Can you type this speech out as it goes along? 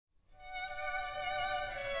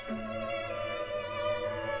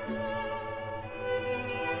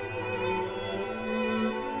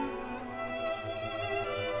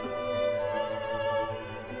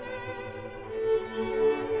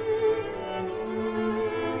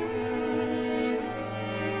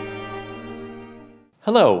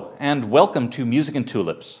Hello, and welcome to Music and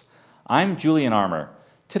Tulips. I'm Julian Armour.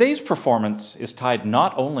 Today's performance is tied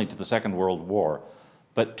not only to the Second World War,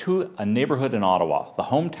 but to a neighbourhood in Ottawa, the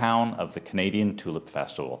hometown of the Canadian Tulip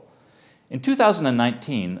Festival. In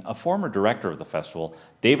 2019, a former director of the festival,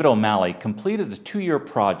 David O'Malley, completed a 2-year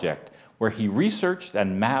project where he researched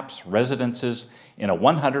and maps residences in a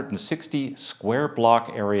 160 square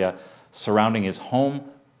block area surrounding his home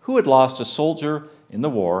who had lost a soldier in the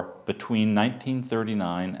war between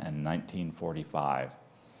 1939 and 1945.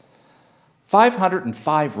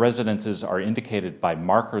 505 residences are indicated by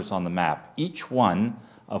markers on the map, each one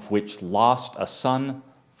of which lost a son,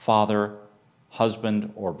 father,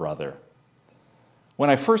 husband, or brother. When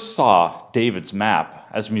I first saw David's map,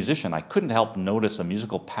 as a musician, I couldn't help notice a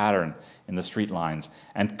musical pattern in the street lines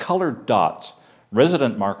and colored dots,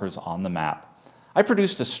 resident markers on the map. I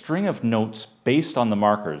produced a string of notes based on the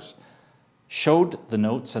markers, showed the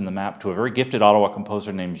notes and the map to a very gifted Ottawa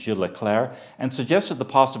composer named Gilles Leclerc, and suggested the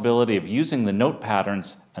possibility of using the note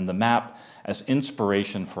patterns and the map as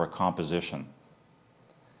inspiration for a composition.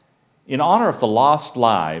 In honor of the lost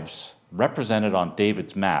lives represented on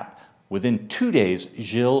David's map, within 2 days,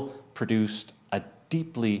 Gilles produced a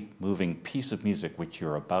deeply moving piece of music which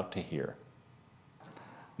you're about to hear.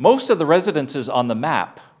 Most of the residences on the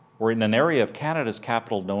map were in an area of Canada's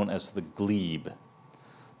capital known as the Glebe.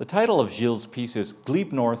 The title of Gilles' piece is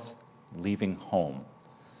Glebe North, Leaving Home.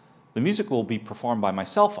 The music will be performed by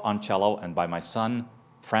myself on cello and by my son,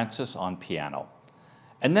 Francis, on piano.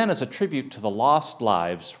 And then, as a tribute to the lost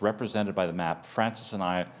lives represented by the map, Francis and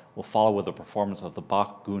I will follow with a performance of the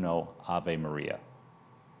Bach Gounod Ave Maria.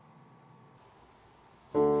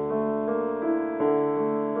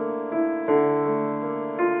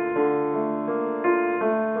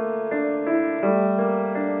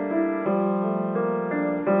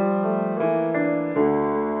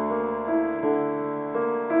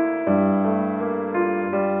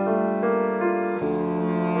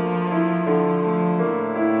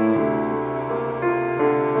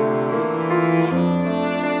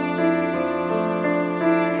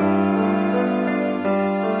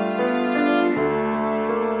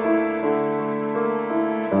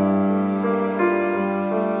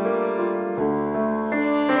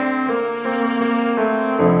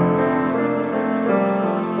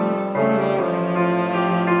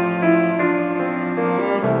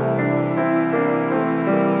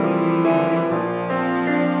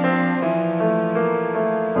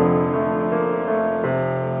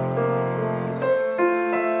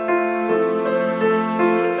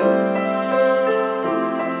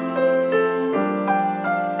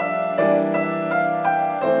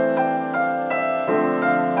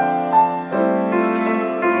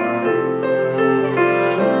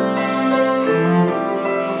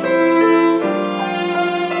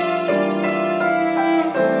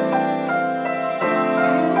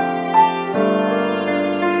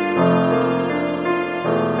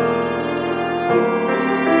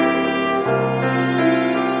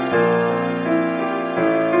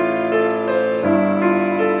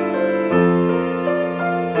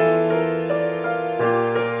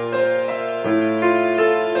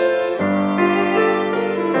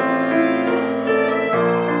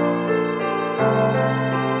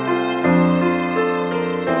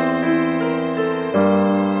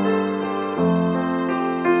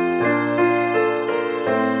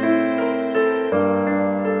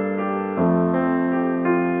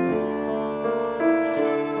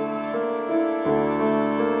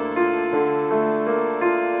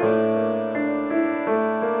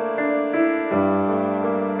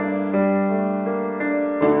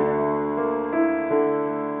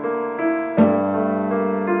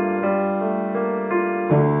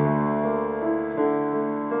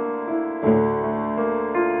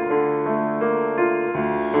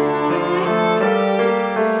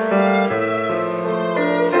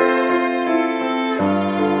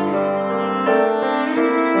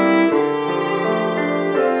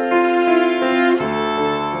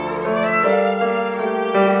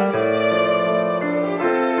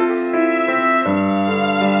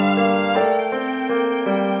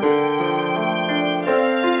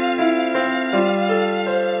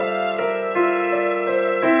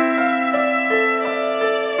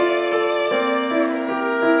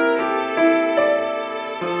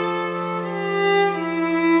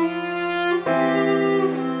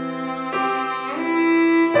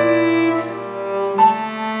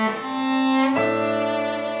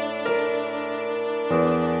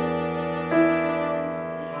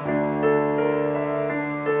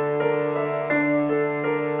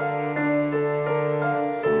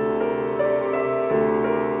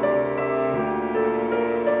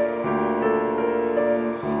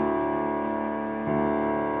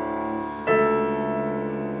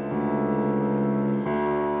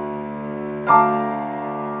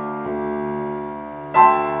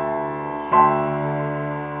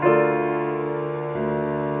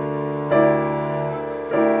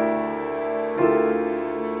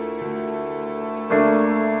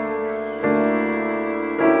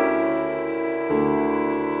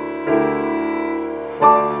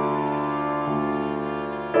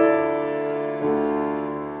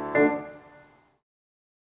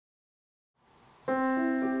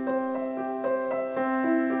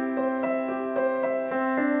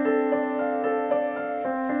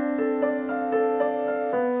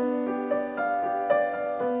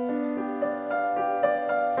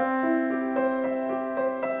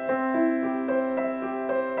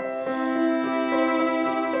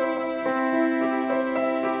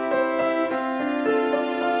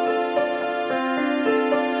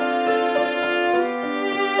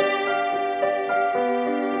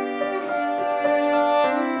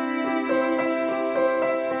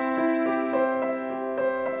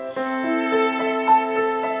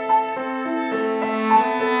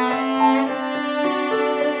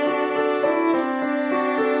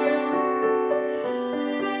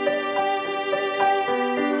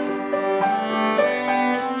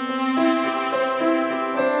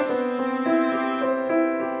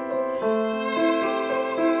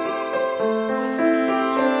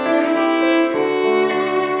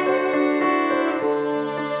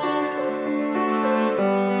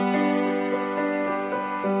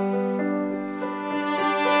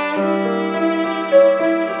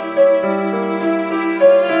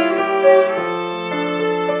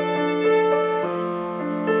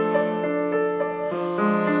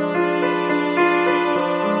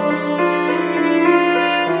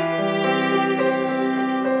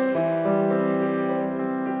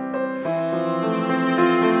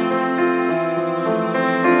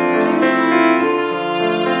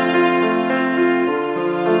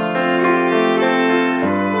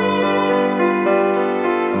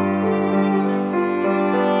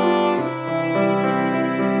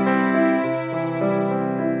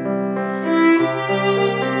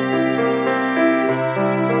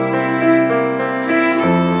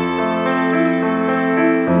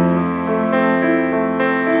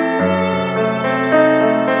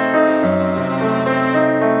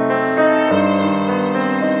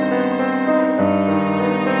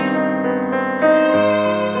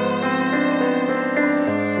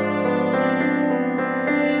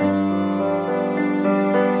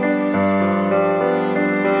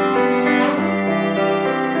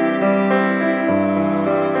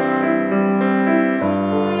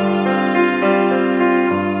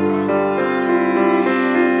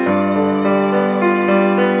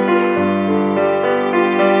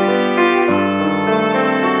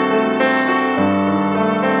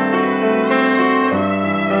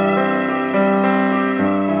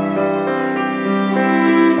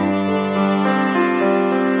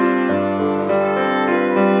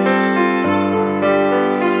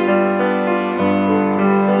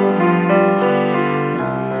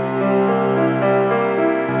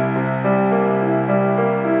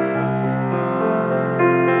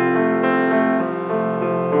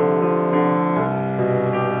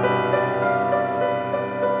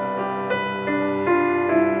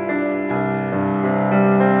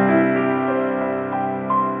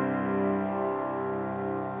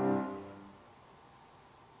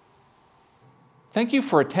 Thank you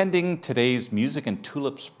for attending today's Music and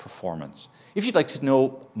Tulips performance. If you'd like to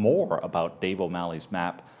know more about Dave O'Malley's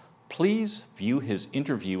map, please view his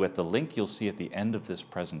interview at the link you'll see at the end of this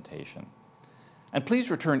presentation. And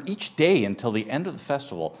please return each day until the end of the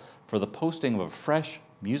festival for the posting of a fresh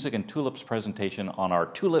Music and Tulips presentation on our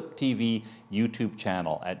Tulip TV YouTube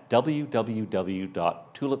channel at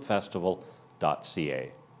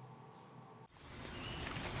www.tulipfestival.ca.